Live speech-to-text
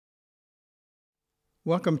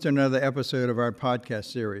Welcome to another episode of our podcast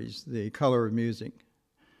series, The Color of Music.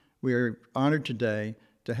 We are honored today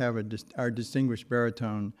to have our distinguished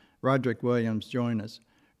baritone, Roderick Williams, join us.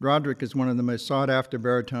 Roderick is one of the most sought-after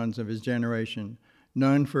baritones of his generation,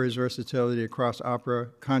 known for his versatility across opera,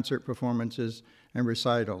 concert performances, and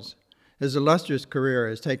recitals. His illustrious career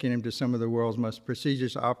has taken him to some of the world's most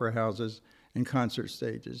prestigious opera houses and concert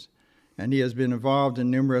stages, and he has been involved in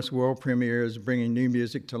numerous world premieres bringing new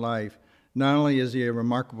music to life. Not only is he a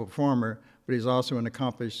remarkable performer, but he's also an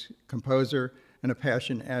accomplished composer and a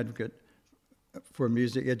passionate advocate for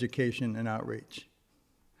music education and outreach.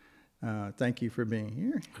 Thank you for being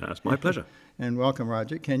here. That's my pleasure. And welcome,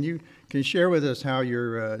 Roger. Can you share with us how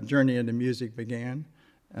your journey into music began?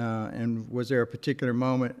 And was there a particular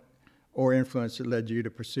moment or influence that led you to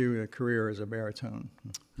pursue a career as a baritone?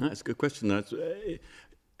 That's a good question.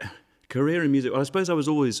 Career in music, well, I suppose I was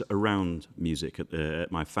always around music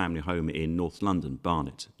at my family home in North London,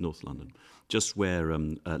 Barnet, North London, just where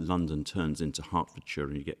London turns into Hertfordshire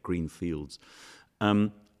and you get green fields.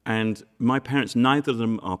 And my parents, neither of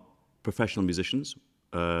them are professional musicians,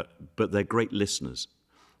 but they're great listeners.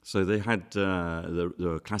 So they had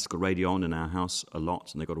the classical radio on in our house a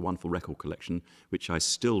lot, and they got a wonderful record collection, which I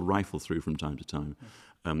still rifle through from time to time,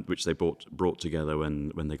 which they brought together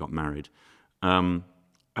when they got married.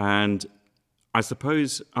 And I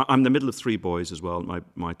suppose I'm the middle of three boys as well.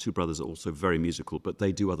 My two brothers are also very musical, but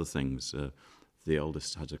they do other things. The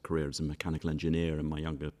oldest had a career as a mechanical engineer, and my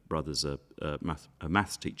younger brother's a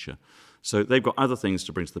maths teacher. So they've got other things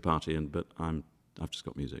to bring to the party, but I've just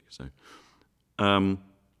got music.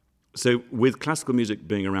 So with classical music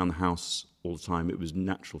being around the house all the time, it was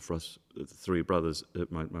natural for us, the three brothers,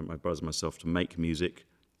 my brothers and myself, to make music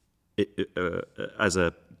as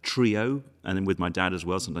a trio, and then with my dad as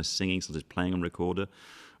well, sometimes singing, sometimes playing on recorder,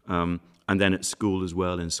 and then at school as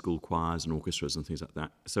well, in school choirs and orchestras and things like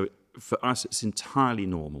that. So for us, it's entirely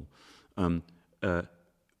normal.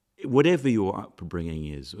 Whatever your upbringing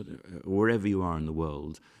is, wherever you are in the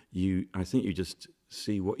world, I think you just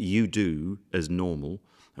see what you do as normal,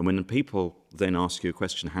 and when people then ask you a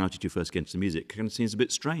question, how did you first get into music, it kind of seems a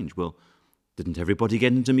bit strange. Well, didn't everybody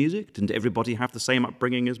get into music? Didn't everybody have the same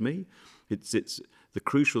upbringing as me? It's the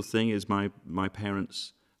crucial thing is my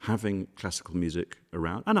parents having classical music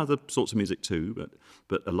around, and other sorts of music too,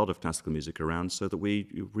 but a lot of classical music around, so that we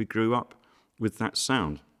grew up with that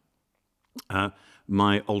sound.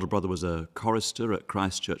 My older brother was a chorister at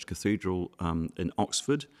Christ Church Cathedral in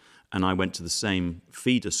Oxford, and I went to the same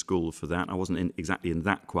feeder school for that. I wasn't exactly in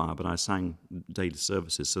that choir, but I sang daily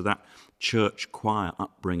services. So that church choir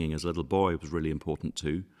upbringing as a little boy was really important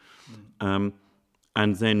too.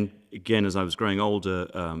 And then, again, as I was growing older,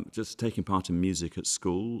 just taking part in music at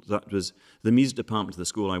school. That was the music department of the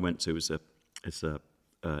school I went to. It's a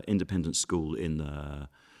independent school in the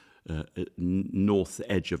north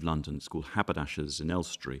edge of London. It's called Haberdashers in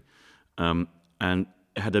Elstree. And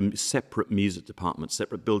it had a separate music department,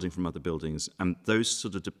 separate building from other buildings, and those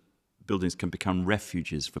sort of buildings can become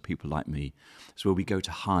refuges for people like me. It's where we go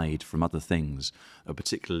to hide from other things,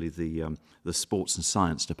 particularly the sports and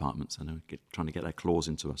science departments. I know, trying to get their claws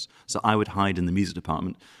into us. So I would hide in the music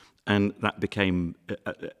department, and that became,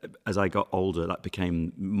 as I got older, that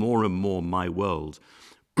became more and more my world,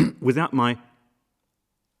 without my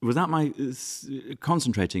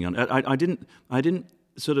concentrating on it. I didn't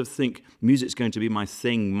sort of think music's going to be my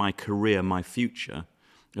thing, my career, my future.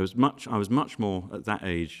 I was much more at that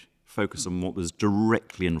age focused on what was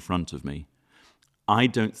directly in front of me. I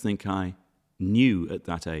don't think I knew at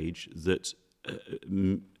that age that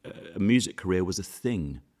a music career was a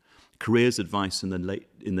thing. Careers advice in the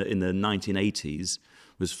 1980s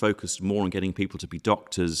was focused more on getting people to be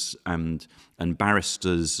doctors and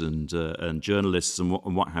barristers and journalists and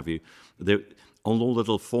what have you. On all the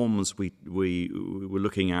little forms we were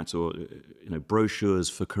looking at, or brochures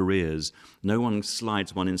for careers, no one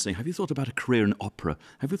slides one in saying, "Have you thought about a career in opera?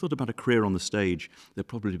 Have you thought about a career on the stage?" They'd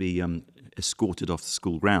probably be escorted off the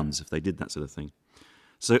school grounds if they did that sort of thing.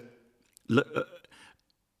 So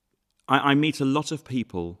I meet a lot of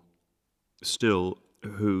people still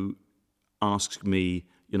who ask me,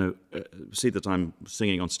 see that I'm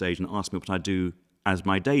singing on stage and ask me what I do as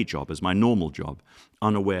my day job, as my normal job,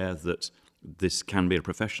 unaware that this can be a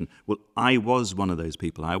profession. Well, I was one of those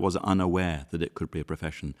people. I was unaware that it could be a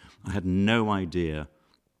profession. I had no idea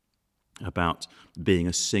about being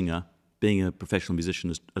a singer, being a professional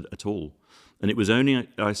musician at all. And it was only,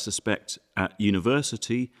 I suspect, at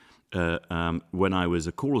university, when I was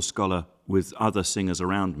a choral scholar with other singers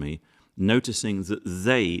around me, noticing that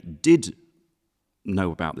they did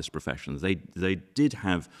know about this profession. They did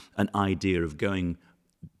have an idea of going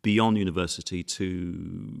beyond university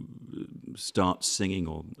to start singing,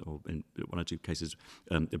 or in one or two cases,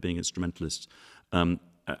 being instrumentalists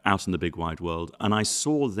out in the big wide world. And I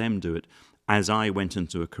saw them do it as I went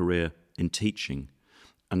into a career in teaching.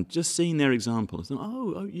 And just seeing their example, I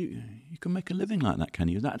thought, you can make a living like that, can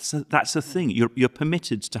you? That's a thing. You're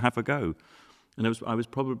permitted to have a go. And I was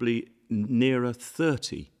probably nearer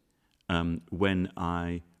 30 when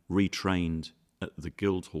I retrained at the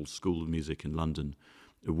Guildhall School of Music in London,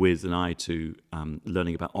 with an eye to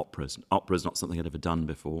learning about operas. Opera is not something I'd ever done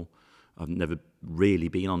before. I've never really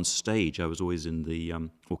been on stage. I was always in the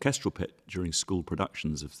orchestral pit during school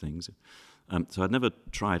productions of things. So I'd never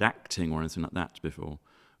tried acting or anything like that before.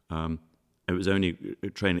 It was only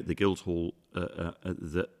training at the Guildhall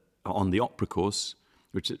on the opera course,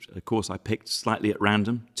 which a course I picked slightly at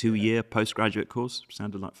random, 2-year postgraduate course.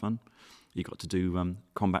 Sounded like fun. You got to do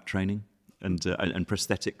combat training and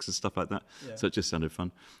prosthetics and stuff like that. Yeah. So it just sounded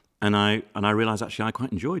fun. And I realised actually I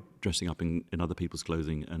quite enjoyed dressing up in other people's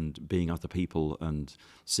clothing and being other people and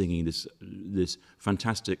singing this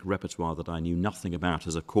fantastic repertoire that I knew nothing about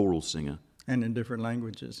as a choral singer. And in different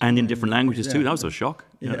languages. And in different languages too. That was a shock.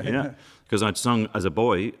 Yeah. Because I'd sung as a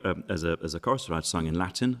boy, as a chorister, I'd sung in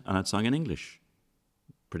Latin and I'd sung in English.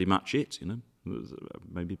 Pretty much it,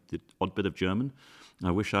 maybe the odd bit of German. I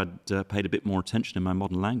wish I'd paid a bit more attention in my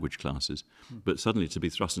modern language classes. But suddenly to be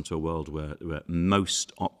thrust into a world where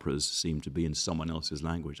most operas seem to be in someone else's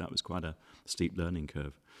language, that was quite a steep learning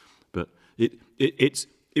curve. But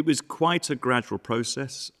it was quite a gradual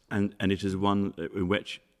process, and it is one in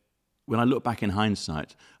which, when I look back in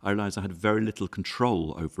hindsight, I realised I had very little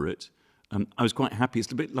control over it. I was quite happy.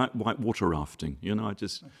 It's a bit like whitewater rafting, I'm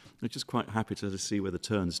just quite happy to see where the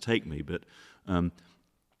turns take me. But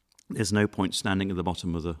there's no point standing at the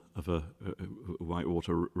bottom of a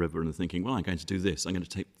whitewater river and thinking, well, I'm going to do this. I'm going to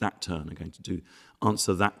take that turn. I'm going to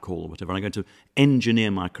answer that call or whatever. I'm going to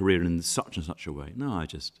engineer my career in such and such a way. No, I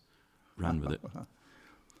just ran with it.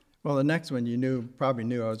 Well, the next one probably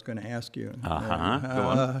knew I was going to ask you. Go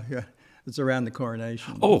on. Yeah, it's around the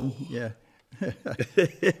coronation. Oh, yeah.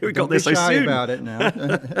 We got this so shy soon. About it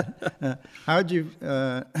now. How'd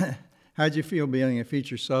you feel being a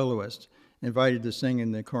feature soloist, invited to sing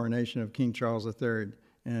in the coronation of King Charles III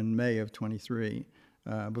in May of '23,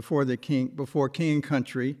 before King and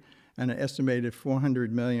Country and an estimated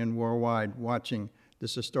 400 million worldwide watching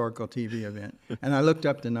this historical TV event? And I looked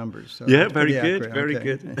up the numbers. So yeah, very good, very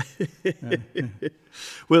good.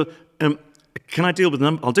 Well, can I deal with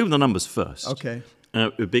them? I'll deal with the numbers first. Okay.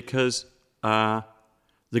 Because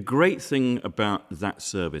the great thing about that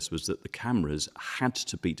service was that the cameras had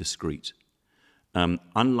to be discreet.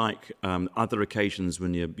 Unlike other occasions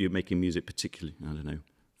when you're making music, particularly, I don't know,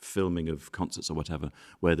 filming of concerts or whatever,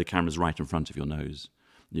 where the camera's right in front of your nose,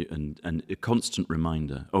 and a constant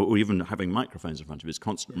reminder, or even having microphones in front of you, it's a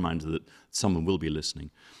constant reminder that someone will be listening.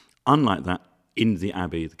 Unlike that, in the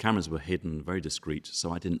Abbey, the cameras were hidden, very discreet,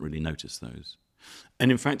 so I didn't really notice those. And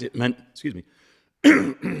in fact, it meant,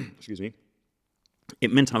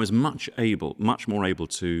 it meant I was much more able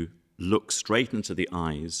to look straight into the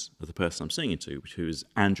eyes of the person I'm singing to, who is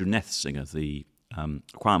Andrew Nethsinger, the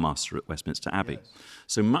choir master at Westminster Abbey. Yes.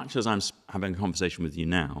 So much as I'm having a conversation with you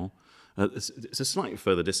now, it's a slightly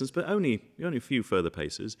further distance, but only a few further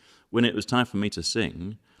paces. When it was time for me to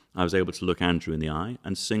sing, I was able to look Andrew in the eye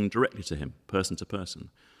and sing directly to him, person to person.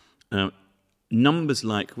 Numbers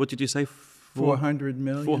like, what did you say? 400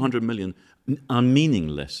 million? 400 million are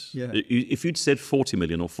meaningless. Yeah. If you'd said 40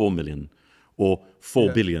 million or 4 million or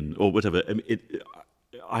 4 billion or whatever,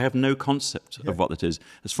 I have no concept of what that is.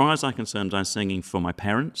 As far as I'm concerned, I'm singing for my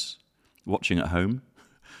parents watching at home,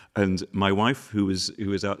 and my wife, who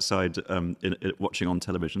was outside watching on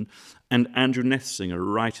television, and Andrew Nethsinger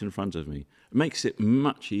right in front of me. It makes it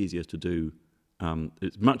much easier to do.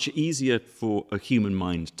 It's much easier for a human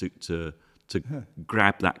mind to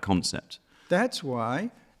grab that concept. That's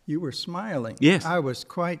why you were smiling. Yes. I was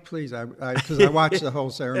quite pleased because I watched the whole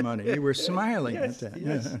ceremony. You were smiling at that.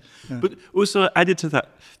 Yes. But also added to that,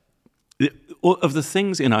 of the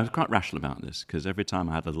things, I was quite rational about this, because every time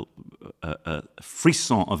I had a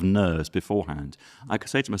frisson of nerves beforehand, I could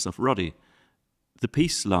say to myself, Roddy, the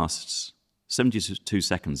piece lasts 72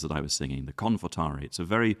 seconds that I was singing, the Confortare. It's a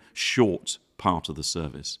very short part of the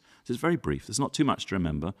service. So it's very brief. There's not too much to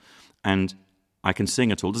remember. And I can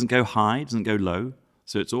sing it all. It doesn't go high, it doesn't go low.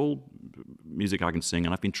 So it's all music I can sing,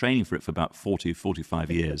 and I've been training for it for about 40,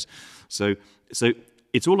 45 years. So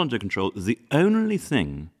it's all under control. The only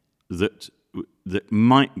thing that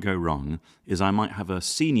might go wrong is I might have a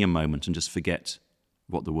senior moment and just forget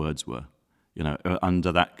what the words were,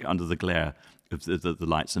 under the glare of the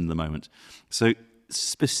lights in the moment. So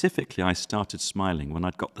specifically, I started smiling when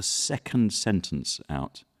I'd got the second sentence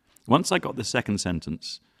out. Once I got the second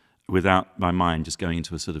sentence, without my mind just going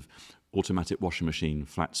into a sort of automatic washing machine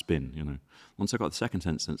flat spin, you know. Once I got the second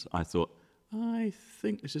sentence, I thought, I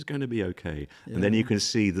think this is going to be okay. Yeah. And then you can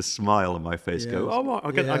see the smile on my face go, oh,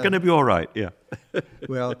 I'm going to be all right, yeah.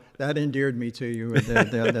 Well, that endeared me to you at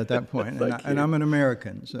that point. And I'm an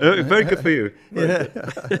American. So. Very good for you.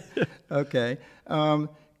 Okay.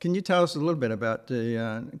 Can you tell us a little bit about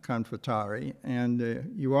the Confortari?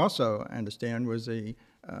 And you also, I understand, you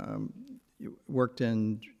worked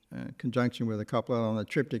in conjunction with a couple on the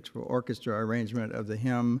triptychs for orchestra arrangement of the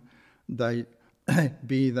hymn,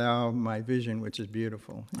 Be Thou My Vision, which is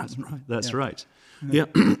beautiful. That's right. That's right. Yeah.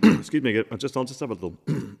 Excuse me. I'll just have a little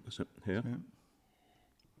here. Yeah.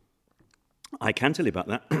 I can tell you about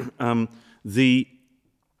that. The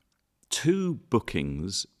two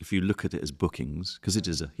bookings, if you look at it as bookings, because it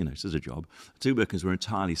is a job. Two bookings were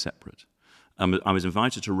entirely separate. I was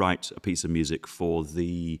invited to write a piece of music for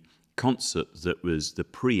the concert that was the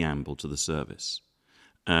preamble to the service.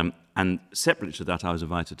 And separately to that, I was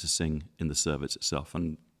invited to sing in the service itself,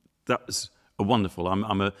 and that was a wonderful.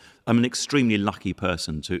 I'm an extremely lucky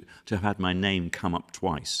person to have had my name come up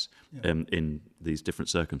twice in these different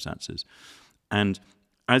circumstances. And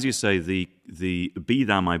as you say, the Be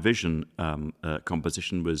Thou My Vision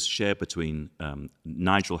composition was shared between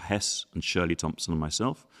Nigel Hess and Shirley Thompson and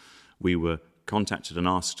myself. We were contacted and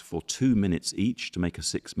asked for 2 minutes each to make a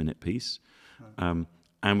 6-minute piece, and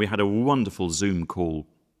we had a wonderful Zoom call.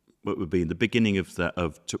 What would be in the beginning of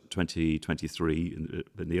 2023,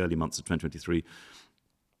 in the early months of 2023,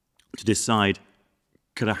 to decide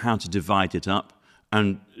how to divide it up.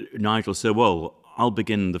 And Nigel said, well, I'll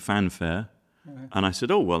begin the fanfare. Right. And I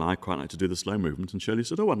said, oh, well, I quite like to do the slow movement. And Shirley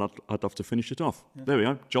said, oh, I'd love to finish it off. Yeah. There we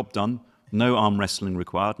go, job done. No arm wrestling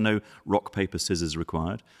required, no rock, paper, scissors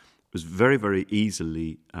required. It was very, very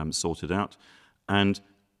easily sorted out. And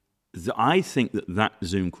I think that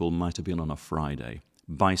Zoom call might have been on a Friday.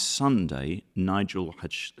 By Sunday, Nigel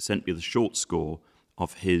had sent me the short score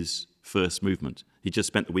of his first movement. He just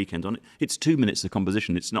spent the weekend on it. It's 2 minutes of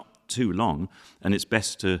composition. It's not too long, and it's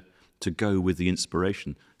best to go with the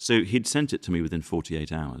inspiration. So he'd sent it to me within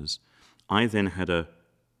 48 hours. I then had a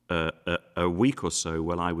week or so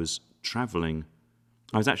while I was traveling.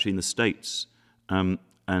 I was actually in the States,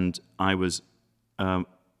 and I was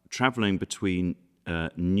traveling between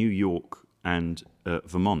New York and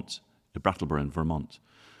Vermont, Brattleboro in Vermont.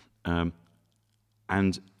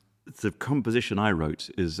 And the composition I wrote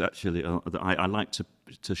is actually, I like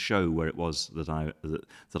to show where it was that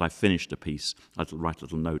I finished a piece. I'd write a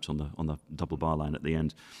little note on the double bar line at the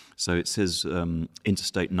end. So it says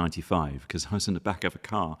Interstate 95, because I was in the back of a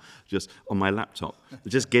car, just on my laptop,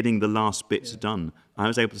 just getting the last bits done. I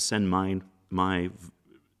was able to send my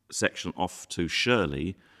section off to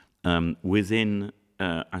Shirley within,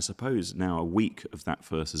 I suppose, now a week of that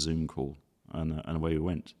first Zoom call, and away we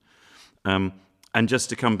went. And just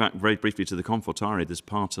to come back very briefly to the Confortari, this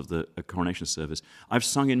part of the coronation service, I've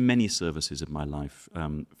sung in many services of my life,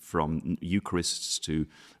 from Eucharists to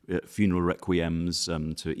funeral requiems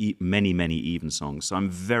to many, many evensongs. So I'm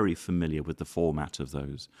very familiar with the format of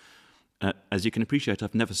those. As you can appreciate,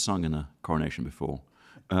 I've never sung in a coronation before.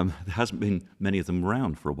 There hasn't been many of them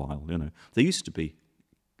around for a while. There used to be.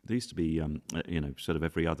 Sort of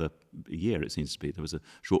every other year, it seems to be. There was a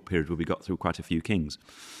short period where we got through quite a few kings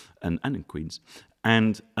and queens.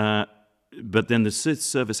 But then the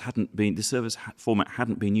service format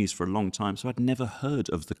hadn't been used for a long time, so I'd never heard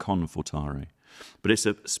of the Confortari. But it's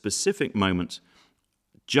a specific moment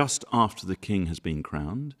just after the king has been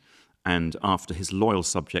crowned and after his loyal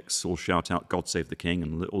subjects all shout out, God save the king,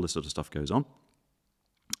 and all this sort of stuff goes on.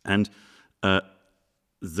 And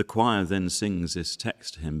the choir then sings this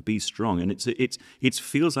text to him, "Be strong," and it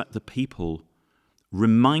feels like the people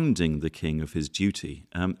reminding the king of his duty,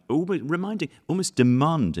 almost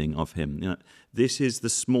demanding of him. This is the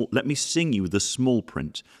small. Let me sing you the small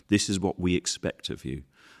print. This is what we expect of you.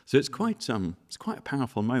 So it's quite a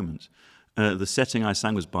powerful moment. The setting I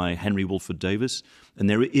sang was by Henry Wolford Davis, and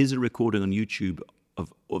there is a recording on YouTube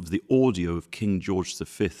of the audio of King George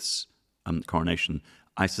V's coronation.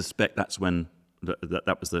 I suspect that's when.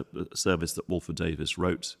 That was the service that Wolford Davis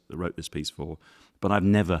wrote this piece for. But I've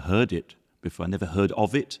never heard it before. I never heard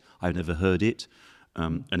of it. I've never heard it.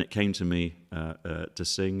 And it came to me to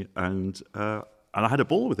sing, and I had a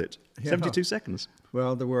ball with it. Yeah. 72 seconds.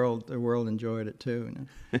 Well, the world enjoyed it too.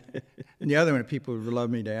 And the other one people would love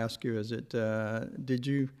me to ask you is did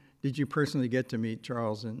you personally get to meet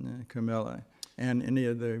Charles and Camilla and any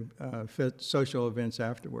of the social events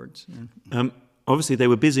afterwards? obviously they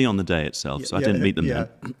were busy on the day itself, so I didn't meet them yeah.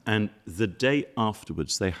 then. And the day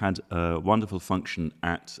afterwards, they had a wonderful function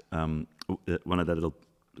at one of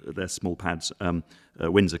their small pads,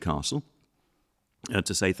 Windsor Castle,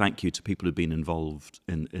 to say thank you to people who've been involved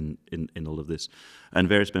in all of this. And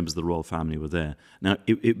various members of the royal family were there. Now,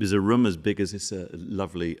 it was a room as big as this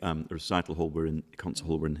lovely recital hall concert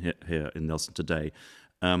hall we're in here in Nelson today.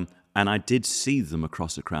 And I did see them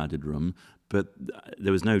across a crowded room, but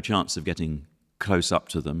there was no chance of getting close up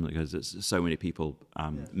to them because there's so many people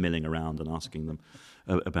milling around and asking them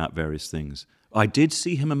about various things. I did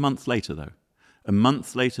see him a month later, though. A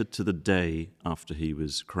month later to the day after he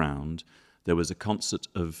was crowned, there was a concert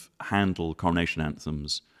of Handel coronation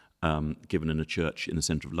anthems given in a church in the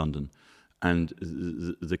centre of London. And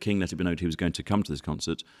the king let it be known he was going to come to this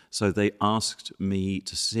concert. So they asked me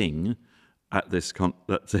to sing at this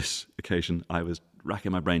occasion. I was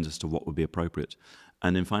racking my brains as to what would be appropriate.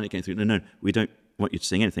 And then finally it came through, no, we don't want you to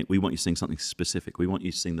sing anything. We want you to sing something specific. We want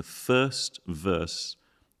you to sing the first verse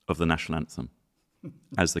of the national anthem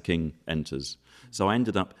as the king enters. So I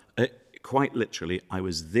ended up, quite literally, I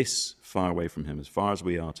was this far away from him, as far as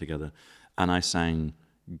we are together, and I sang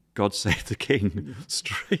God Save the King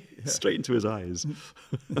straight into his eyes.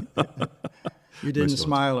 You didn't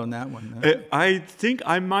smile on that one, no? I think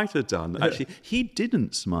I might have done. Actually, he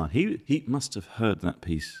didn't smile. He must have heard that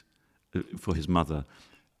piece for his mother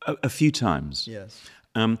a few times. Yes.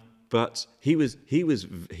 But he's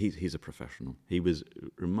a professional. He was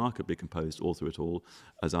remarkably composed all through it all,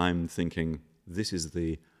 as I'm thinking, this is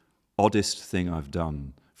the oddest thing I've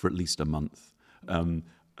done for at least a month. And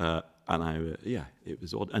it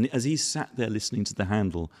was odd. And as he sat there listening to the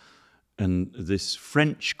Handel, and this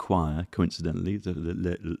French choir, coincidentally,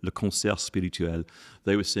 le concert spirituel,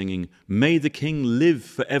 they were singing, "May the King live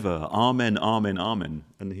forever, amen, amen, amen."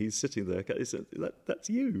 And he's sitting there, that's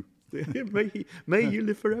you. May you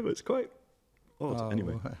live forever. It's quite odd.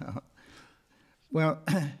 Anyway. Wow. Well,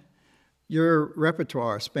 your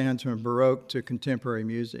repertoire spans from Baroque to contemporary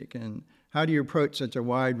music. And how do you approach such a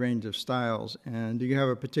wide range of styles? And do you have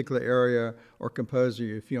a particular area or composer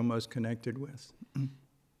you feel most connected with?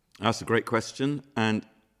 That's a great question. And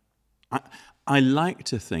I like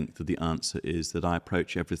to think that the answer is that I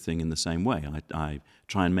approach everything in the same way. I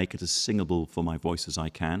try and make it as singable for my voice as I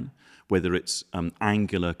can, whether it's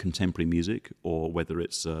angular contemporary music or whether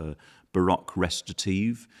it's Baroque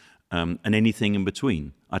recitative, and anything in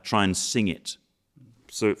between. I try and sing it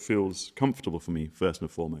so it feels comfortable for me, first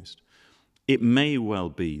and foremost. It may well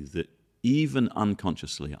be that even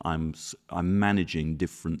unconsciously I'm managing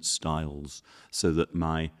different styles so that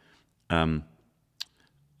my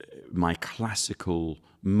classical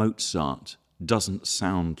Mozart doesn't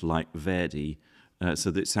sound like Verdi,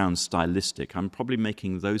 so that it sounds stylistic. I'm probably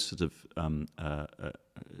making those sort of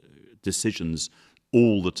decisions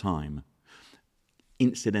all the time.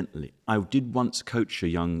 Incidentally, I did once coach a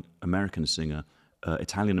young American singer,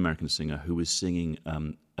 Italian-American singer, who was singing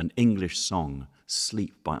an English song,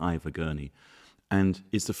 Sleep by Ivor Gurney. And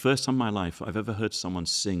it's the first time in my life I've ever heard someone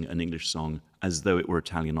sing an English song as though it were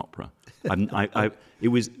Italian opera. It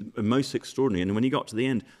was most extraordinary. And when he got to the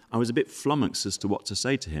end, I was a bit flummoxed as to what to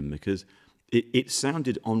say to him, because it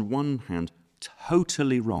sounded, on one hand,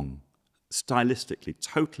 totally wrong, stylistically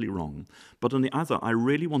totally wrong. But on the other, I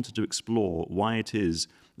really wanted to explore why it is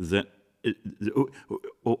that,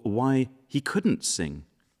 or why he couldn't sing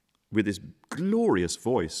with this glorious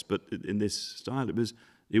voice, but in this style.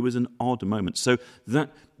 It was an odd moment. So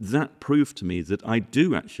that proved to me that I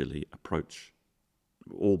do actually approach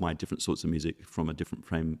all my different sorts of music from a different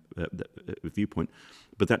viewpoint,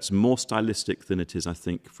 but that's more stylistic than it is, I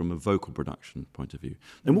think, from a vocal production point of view.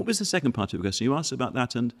 And what was the second part of your question? You asked about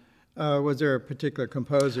that, and was there a particular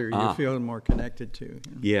composer you feel more connected to?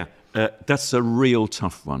 Yeah, that's a real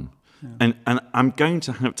tough one. Yeah. And I'm going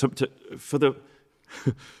to have to for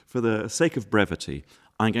the sake of brevity,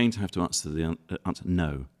 I'm going to have to answer the answer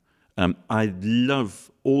no. I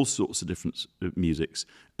love all sorts of different musics,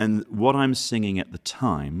 and what I'm singing at the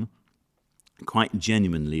time, quite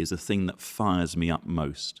genuinely, is the thing that fires me up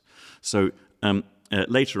most. So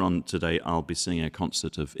later on today, I'll be singing a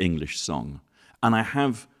concert of English song, and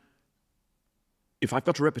if I've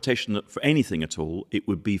got a reputation for anything at all, it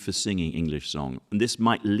would be for singing English song. And this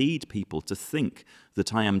might lead people to think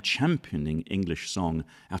that I am championing English song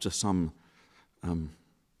out of some, some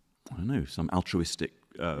altruistic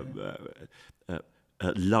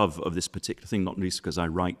love of this particular thing, not least because I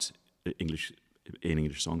write English in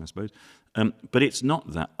English song, I suppose. But it's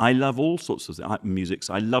not that. I love all sorts of musics.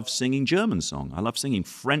 I love singing German song. I love singing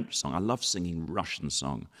French song. I love singing Russian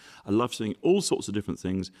song. I love singing all sorts of different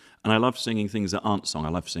things. And I love singing things that aren't song. I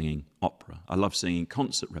love singing opera. I love singing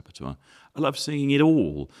concert repertoire. I love singing it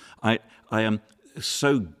all. I am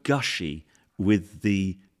so gushy with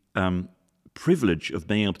the privilege of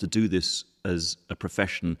being able to do this as a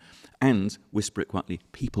profession and, whisper it quietly,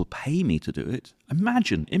 people pay me to do it.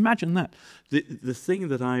 Imagine that. The thing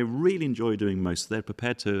that I really enjoy doing most, they're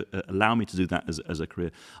prepared to allow me to do that as a career.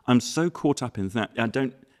 I'm so caught up in that, I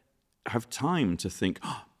don't have time to think,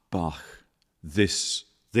 oh, Bach, this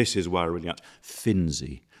is where I really at.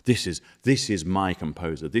 Finzi, this is my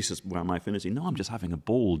composer, this is where my affinity. No, I'm just having a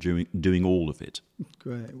ball doing all of it.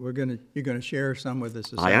 Great. You're gonna share some with us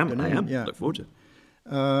this afternoon. I am. Yeah. Look forward to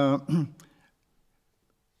it.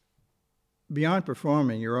 Beyond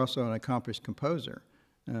performing, you're also an accomplished composer.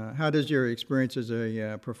 How does your experience as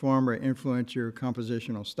a performer influence your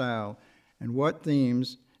compositional style, and what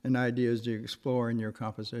themes and ideas do you explore in your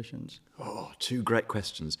compositions? Oh, two great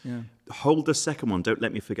questions. Yeah. Hold the second one. Don't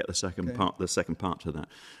let me forget the second part. The second part to that.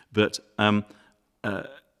 But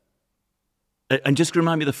and just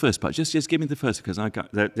remind me of the first part. Just give me the first, because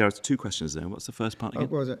there are two questions there. What's the first part again?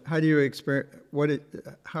 What was it? How do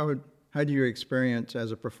you experience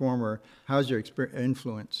as a performer? How's your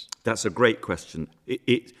influence? That's a great question.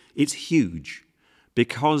 It's huge,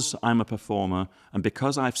 because I'm a performer and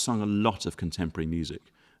because I've sung a lot of contemporary music.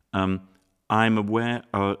 I'm aware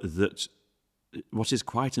that what is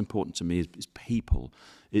quite important to me is people.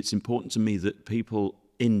 It's important to me that people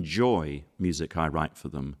enjoy music I write for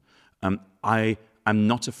them. I am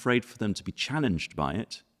not afraid for them to be challenged by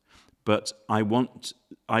it, but I want,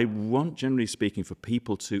 generally speaking, for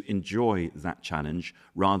people to enjoy that challenge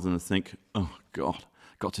rather than think, oh, God,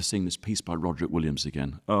 got to sing this piece by Roderick Williams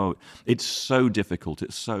again. Oh, it's so difficult.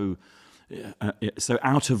 It's so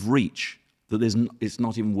out of reach that it's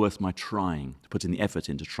not even worth my trying to put in the effort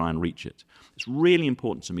in to try and reach it. It's really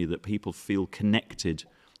important to me that people feel connected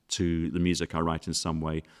to the music I write in some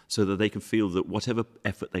way, so that they can feel that whatever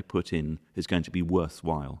effort they put in is going to be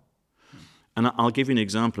worthwhile. And I'll give you an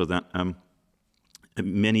example of that.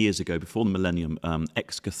 Many years ago, before the millennium,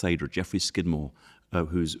 Ex Cathedra, Geoffrey Skidmore,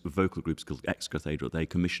 whose vocal group's called Ex Cathedra, they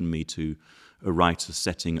commissioned me to write a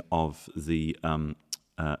setting of the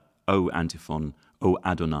O antiphon, O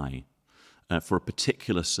Adonai, for a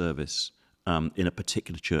particular service in a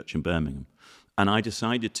particular church in Birmingham. And I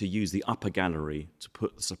decided to use the upper gallery to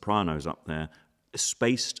put the sopranos up there,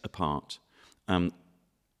 spaced apart,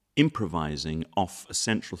 improvising off a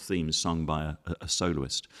central theme sung by a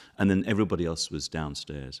soloist, and then everybody else was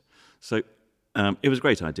downstairs. So it was a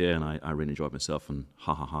great idea, and I really enjoyed myself, and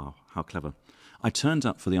how clever. I turned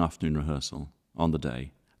up for the afternoon rehearsal on the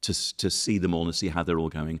day to see them all and see how they're all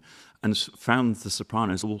going, and found the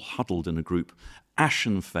sopranos all huddled in a group,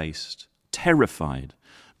 ashen-faced, terrified,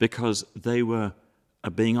 because they were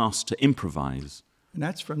being asked to improvise. And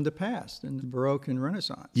that's from the past, in the Baroque and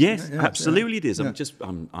Renaissance. Yes, absolutely it is. Yeah.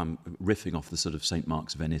 I'm riffing off the sort of St.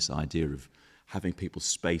 Mark's Venice idea of having people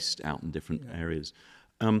spaced out in different areas.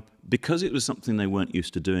 Because it was something they weren't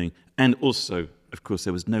used to doing, and also, of course,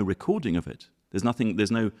 there was no recording of it. There's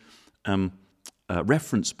no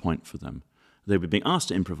reference point for them. They were being asked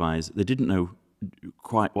to improvise. They didn't know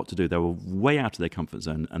quite what to do. They were way out of their comfort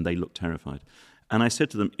zone, and they looked terrified. And I said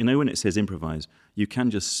to them, when it says improvise, you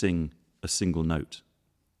can just sing a single note,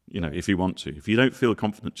 if you want to. If you don't feel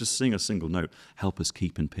confident, just sing a single note. Help us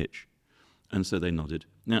keep in pitch. And so they nodded.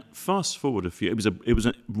 Now, fast forward a few, it was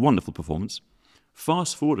a wonderful performance.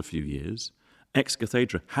 Fast forward a few years, Ex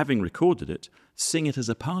Cathedra, having recorded it, sing it as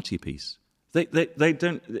a party piece. They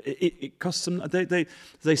don't, it costs them,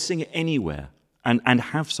 they sing it anywhere. And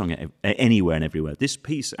have sung it anywhere and everywhere. This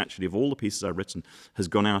piece, actually, of all the pieces I've written, has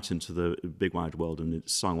gone out into the big wide world, and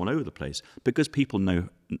it's sung all over the place because people know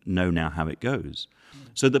now how it goes.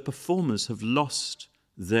 So the performers have lost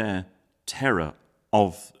their terror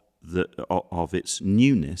of its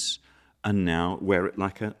newness, and now wear it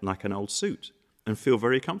like an old suit and feel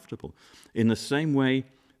very comfortable. In the same way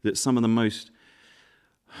that some of the most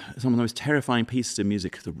terrifying pieces of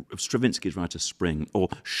music, Stravinsky's Rite of Spring, or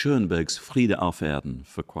Schoenberg's Friede auf Erden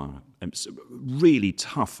for choir. It's a really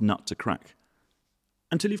tough nut to crack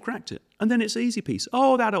until you've cracked it. And then it's an easy piece.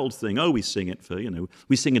 Oh, that old thing. Oh, we sing it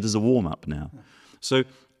we sing it as a warm-up now. So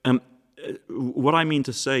what I mean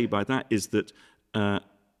to say by that is that I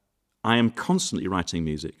am constantly writing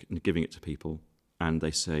music and giving it to people, and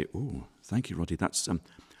they say, oh, thank you, Roddy, that's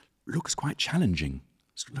looks quite challenging.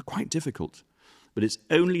 It's quite difficult. But it's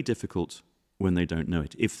only difficult when they don't know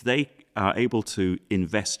it. If they are able to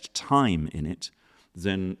invest time in it,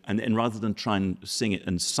 then and rather than try and sing it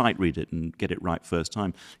and sight read it and get it right first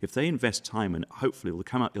time, if they invest time in it, hopefully they'll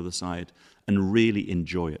come out the other side and really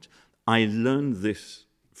enjoy it. I learned this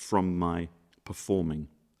from my performing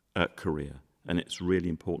career, and it's really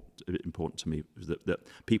important to me that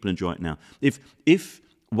people enjoy it now. If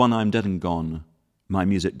when I'm dead and gone, my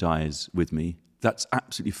music dies with me, that's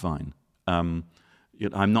absolutely fine.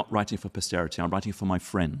 I'm not writing for posterity. I'm writing for my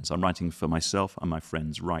friends. I'm writing for myself and my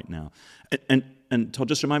friends right now. And Todd,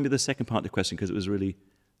 just remind me of the second part of the question, because it was really...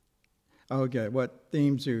 Okay, what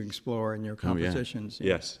themes do you explore in your compositions? Oh,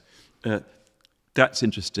 yeah. Yes. That's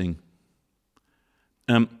interesting.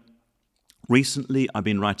 Recently, I've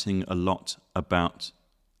been writing a lot about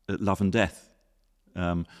love and death.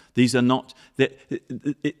 These are not...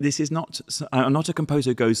 This is not... I'm not a composer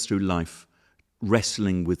who goes through life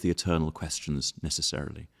wrestling with the eternal questions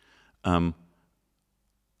necessarily. I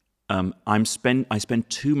spend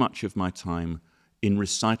too much of my time in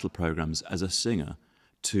recital programs as a singer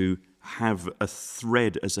to have a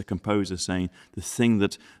thread as a composer saying the thing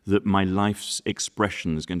that my life's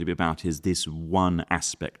expression is going to be about is this one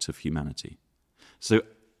aspect of humanity. So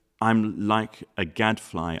I'm like a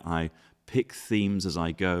gadfly. I pick themes as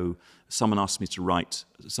I go. Someone asks me to write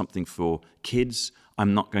something for kids.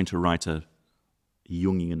 I'm not going to write a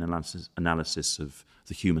Jungian analysis of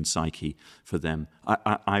the human psyche for them.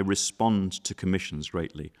 I respond to commissions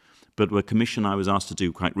greatly. But a commission I was asked to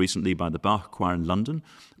do quite recently by the Bach Choir in London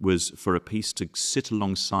was for a piece to sit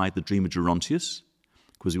alongside the Dream of Gerontius,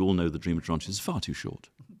 because you all know the Dream of Gerontius is far too short.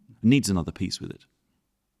 It needs another piece with it.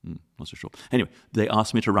 Not so short. Anyway, they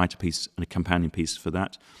asked me to write a piece, a companion piece for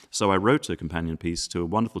that. So I wrote a companion piece to a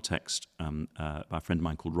wonderful text by a friend of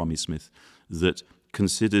mine called Romy Smith that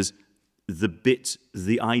considers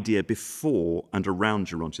the idea before and around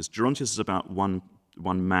Gerontius. Gerontius is about one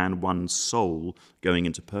man, one soul going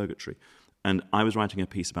into purgatory. And I was writing a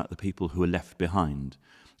piece about the people who are left behind,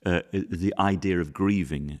 the idea of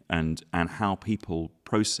grieving and how people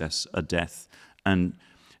process a death. And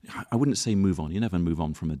I wouldn't say move on. You never move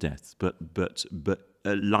on from a death, but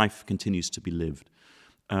life continues to be lived.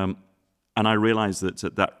 And I realized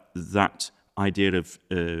that idea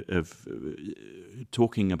of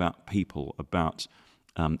talking about people, about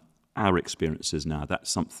our experiences now, that's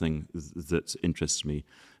something that interests me.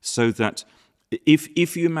 So that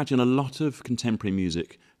if you imagine a lot of contemporary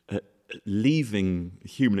music leaving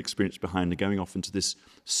human experience behind and going off into this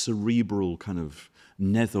cerebral kind of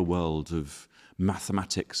netherworld of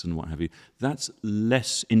mathematics and what have you, that's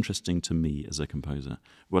less interesting to me as a composer.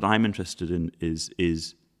 What I'm interested in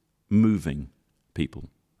is moving people,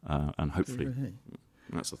 and hopefully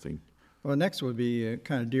that's the theme. Well, next would be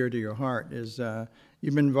kind of dear to your heart is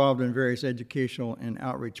you've been involved in various educational and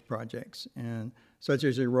outreach projects, and such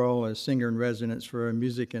as your role as singer-in-residence for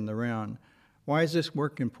Music in the Round. Why is this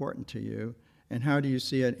work important to you, and how do you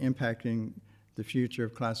see it impacting the future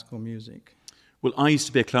of classical music? Well, I used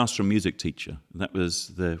to be a classroom music teacher. That was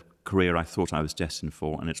the career I thought I was destined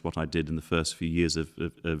for, and it's what I did in the first few years of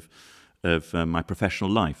my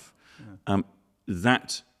professional life. Yeah.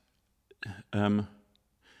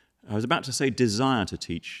 I was about to say desire to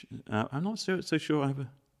teach. I'm not so sure I have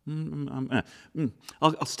a...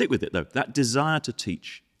 I'll stick with it, though. That desire to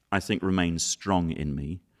teach, I think, remains strong in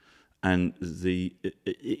me. And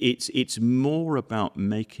it's more about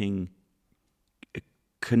making a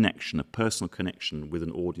connection, a personal connection with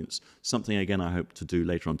an audience. Something, again, I hope to do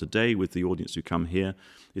later on today with the audience who come here,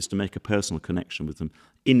 is to make a personal connection with them.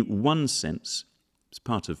 In one sense, it's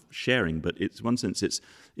part of sharing, but it's one sense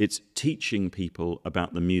it's teaching people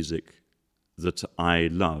about the music that I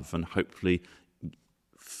love and hopefully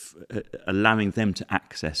allowing them to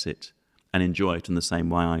access it and enjoy it in the same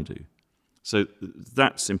way I do. So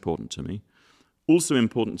that's important to me. Also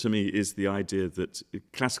important to me is the idea that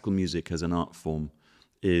classical music as an art form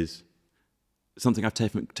is something I've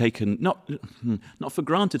taken not for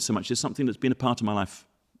granted so much, it's something that's been a part of my life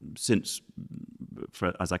since,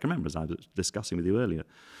 as I can remember, as I was discussing with you earlier.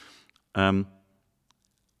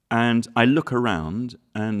 And I look around,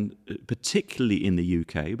 and particularly in the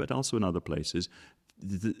UK, but also in other places,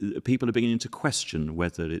 people are beginning to question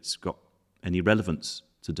whether it's got any relevance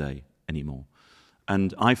today anymore.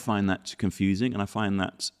 And I find that confusing, and I find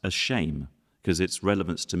that a shame, because its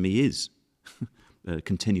relevance to me is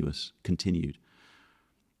continued.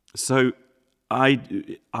 So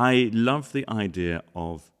I love the idea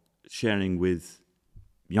of sharing with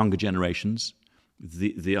younger generations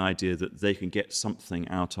the idea that they can get something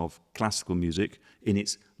out of classical music in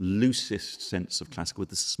its loosest sense of classical, with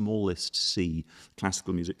the smallest C,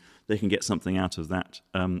 classical music. They can get something out of that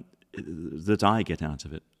that I get out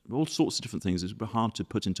of it. All sorts of different things. It's hard to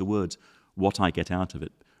put into words what I get out of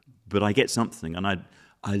it, but I get something, and I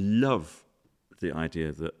love the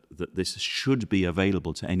idea that this should be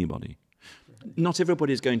available to anybody. Not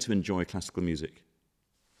everybody is going to enjoy classical music.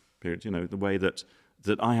 Period. You know, the way that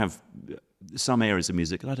I have some areas of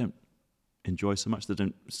music that I don't enjoy so much, that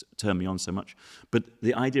don't turn me on so much. But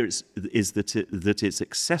the idea is that it's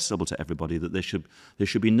accessible to everybody. That there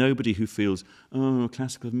should be nobody who feels, oh,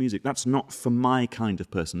 classical music, that's not for my kind of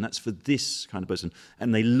person. That's for this kind of person.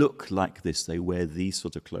 And they look like this. They wear these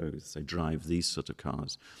sort of clothes. They drive these sort of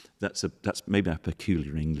cars. That's maybe a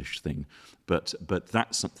peculiar English thing, but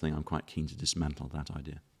that's something I'm quite keen to dismantle. That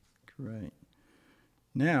idea. Great.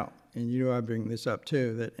 Now, and you know I bring this up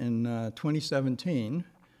too, that in 2017.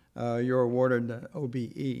 You're awarded the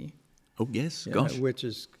OBE. Oh, yes, gosh. Which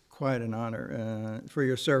is quite an honor for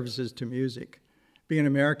your services to music. Being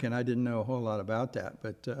American, I didn't know a whole lot about that,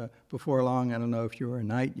 but before long, I don't know if you were a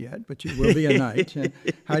knight yet, but you will be a knight.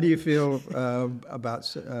 How do you feel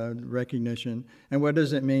about recognition, and what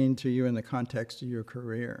does it mean to you in the context of your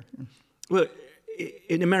career? Well,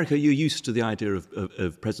 in America, you're used to the idea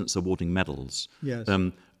of presidents awarding medals. Yes.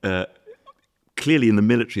 Clearly, in the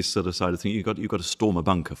military sort of side of things, you've got to storm a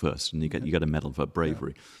bunker first, and you get a medal for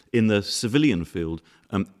bravery. Yeah. In the civilian field,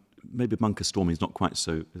 maybe bunker storming is not quite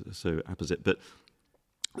so apposite, but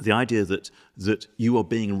the idea that you are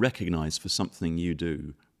being recognised for something you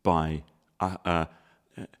do by not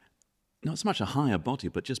so much a higher body,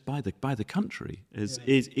 but just by the country is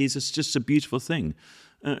just a beautiful thing.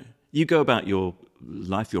 You go about your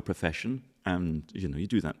life, your profession, and you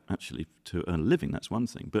do that actually to earn a living. That's one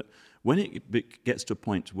thing. But when it gets to a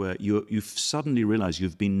point where you've suddenly realised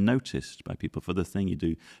you've been noticed by people for the thing you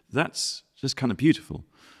do, that's just kind of beautiful.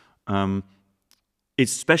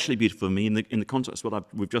 It's especially beautiful for me in the context of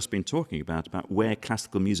what we've just been talking about where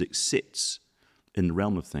classical music sits in the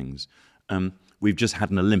realm of things. We've just had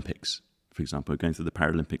an Olympics, for example. We're going through the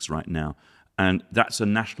Paralympics right now. And that's a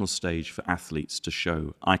national stage for athletes to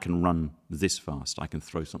show, I can run this fast, I can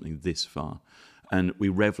throw something this far. And we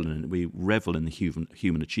revel in it. We revel in the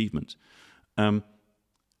human achievement. And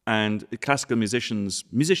classical musicians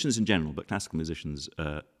in general, but classical musicians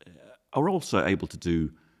are also able to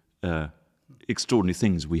do extraordinary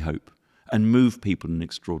things, we hope, and move people in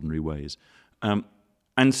extraordinary ways.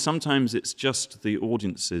 And sometimes it's just the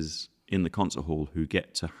audiences in the concert hall who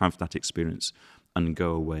get to have that experience and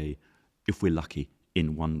go away, if we're lucky,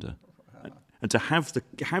 in wonder. And to have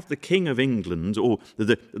the King of England, or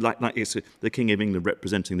it's the King of England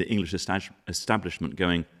representing the English establishment,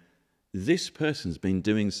 going, this person's been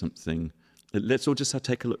doing something. Let's all just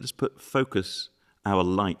take a look. Let's focus our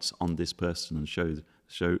light on this person and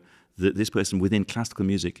show that this person within classical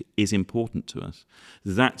music is important to us.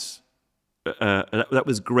 That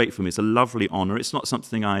was great for me. It's a lovely honour. It's not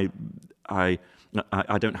something I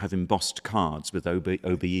don't have embossed cards with OBE.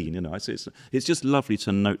 It's just lovely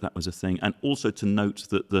to note that was a thing, and also to note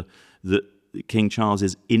that King Charles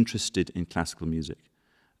is interested in classical music.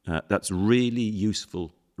 That's really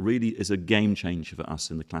useful. Really is a game changer for us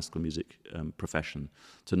in the classical music profession,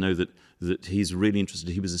 to know that he's really interested.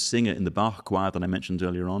 He was a singer in the Bach choir that I mentioned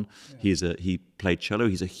earlier on. Yeah. He played cello.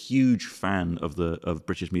 He's a huge fan of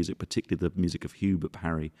British music, particularly the music of Hubert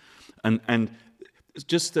Parry, and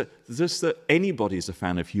just that anybody is a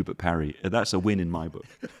fan of Hubert Parry, that's a win in my book.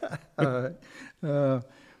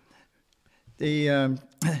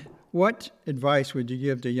 What advice would you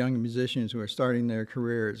give to young musicians who are starting their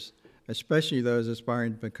careers, especially those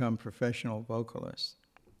aspiring to become professional vocalists?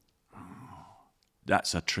 Oh,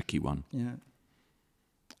 that's a tricky one. Yeah.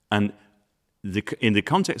 And in the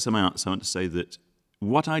context of my answer, I want to say that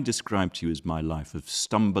what I described to you is my life of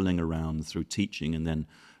stumbling around through teaching and then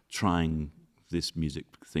trying this music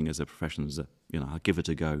thing as a profession, I'll give it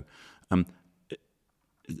a go.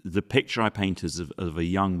 The picture I paint is of a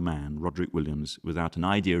young man, Roderick Williams, without an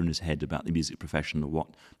idea in his head about the music profession or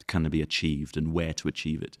what can be achieved and where to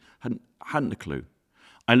achieve it. Hadn't a clue.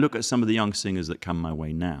 I look at some of the young singers that come my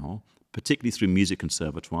way now, particularly through music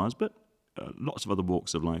conservatoires, but lots of other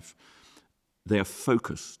walks of life. They are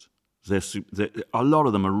focused. A lot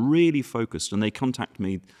of them are really focused, and they contact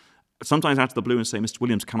me sometimes out of the blue and say, Mr.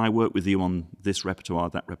 Williams, can I work with you on this repertoire,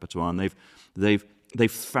 that repertoire? And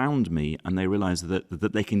they've found me, and they realise that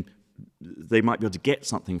they might be able to get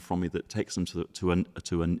something from me that takes them to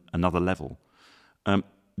another level.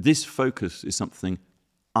 This focus is something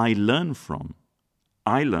I learn from.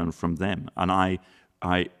 I learn from them, and I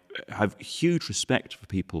have huge respect for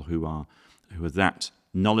people who are that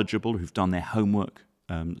knowledgeable, who've done their homework.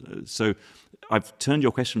 So I've turned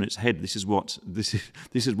your question on its head. This is what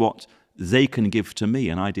they can give to me,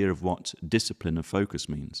 an idea of what discipline and focus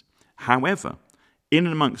means. However, in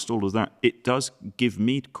and amongst all of that, it does give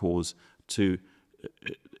me cause to,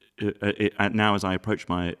 now as I approach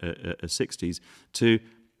my 60s, to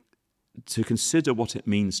consider what it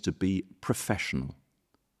means to be professional.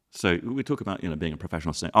 So we talk about being a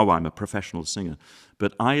professional singer. Oh, I'm a professional singer.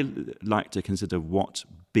 But I like to consider what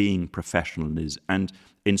being professional is. And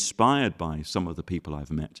inspired by some of the people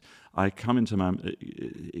I've met, it comes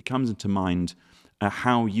into mind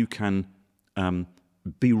how you can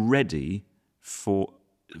be ready for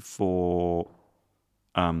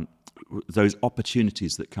those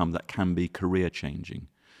opportunities that come that can be career changing.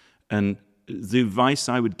 And the advice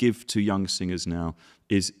I would give to young singers now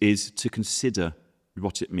is to consider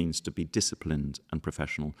what it means to be disciplined and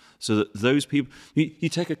professional, so that those people, you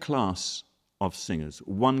take a class of singers,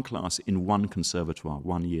 one class in one conservatoire,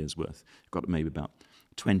 1 year's worth. You've got maybe about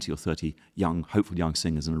 20 or 30 hopeful young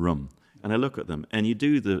singers in a room, and I look at them, and you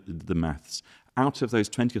do the maths. Out of those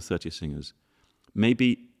 20 or 30 singers,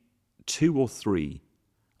 maybe 2 or 3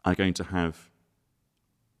 are going to have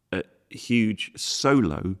huge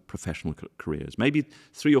solo professional careers. Maybe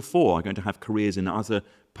 3 or 4 are going to have careers in other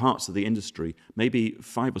parts of the industry. Maybe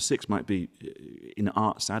 5 or 6 might be in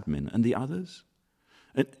arts admin, and the others?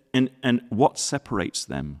 And what separates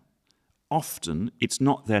them? Often it's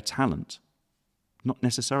not their talent, not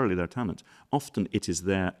necessarily their talent. Often it is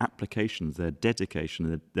their application, their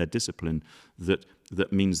dedication, their discipline that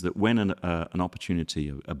means that when an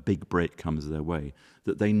opportunity, a big break comes their way,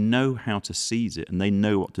 that they know how to seize it and they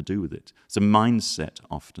know what to do with it. It's a mindset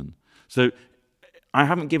often. So I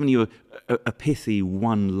haven't given you a pithy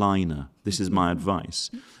one-liner. This is my advice,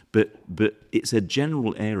 but it's a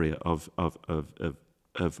general area of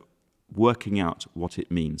working out what it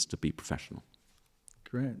means to be professional.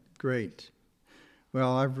 Great.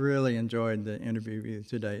 Well, I've really enjoyed the interview with you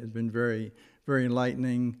today. It's been very, very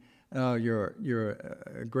enlightening. You're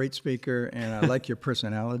a great speaker, and I like your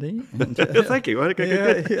personality. And, thank you. Okay,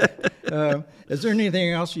 good. Is there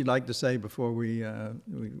anything else you'd like to say before we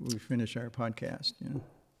finish our podcast?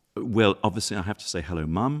 Well, obviously, I have to say hello,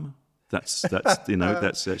 Mum. That's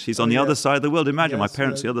she's on the other side of the world. Imagine my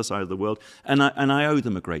parents, the other side of the world, and I owe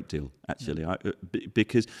them a great deal, actually,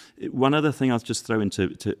 because one other thing I'll just throw into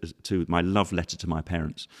to my love letter to my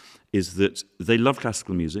parents is that they love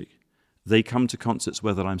classical music. They come to concerts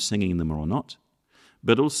whether I'm singing them or not,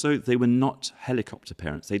 but also they were not helicopter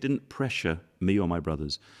parents. They didn't pressure me or my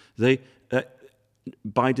brothers. They,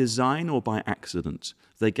 by design or by accident,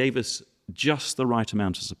 they gave us just the right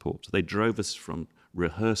amount of support. They drove us from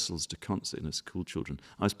rehearsals to concert as school children.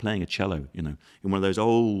 I was playing a cello, in one of those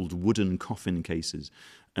old wooden coffin cases,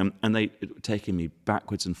 and they taking me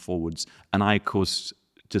backwards and forwards, and I, of course,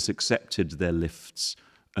 just accepted their lifts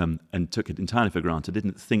and took it entirely for granted.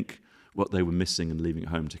 Didn't think what they were missing and leaving at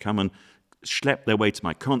home to come and schlep their way to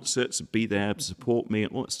my concerts, be there, support me,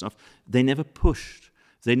 and all that stuff. They never pushed.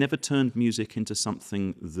 They never turned music into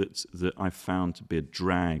something that I found to be a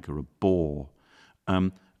drag or a bore.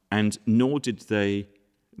 And nor did they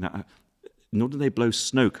blow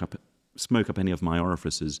smoke up any of my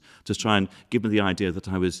orifices to try and give me the idea that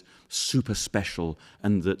I was super special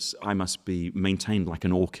and that I must be maintained like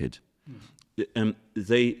an orchid.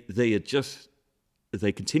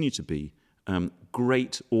 They continue to be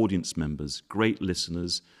great audience members, great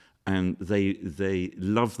listeners, and they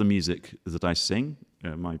love the music that I sing.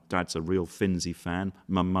 My dad's a real Finzi fan.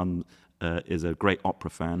 My mum is a great opera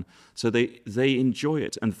fan. So they enjoy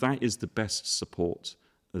it, and that is the best support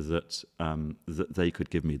that they could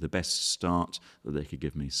give me, the best start that they could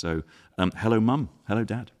give me. So hello, Mum. Hello,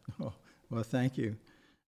 Dad. Oh, well, thank you.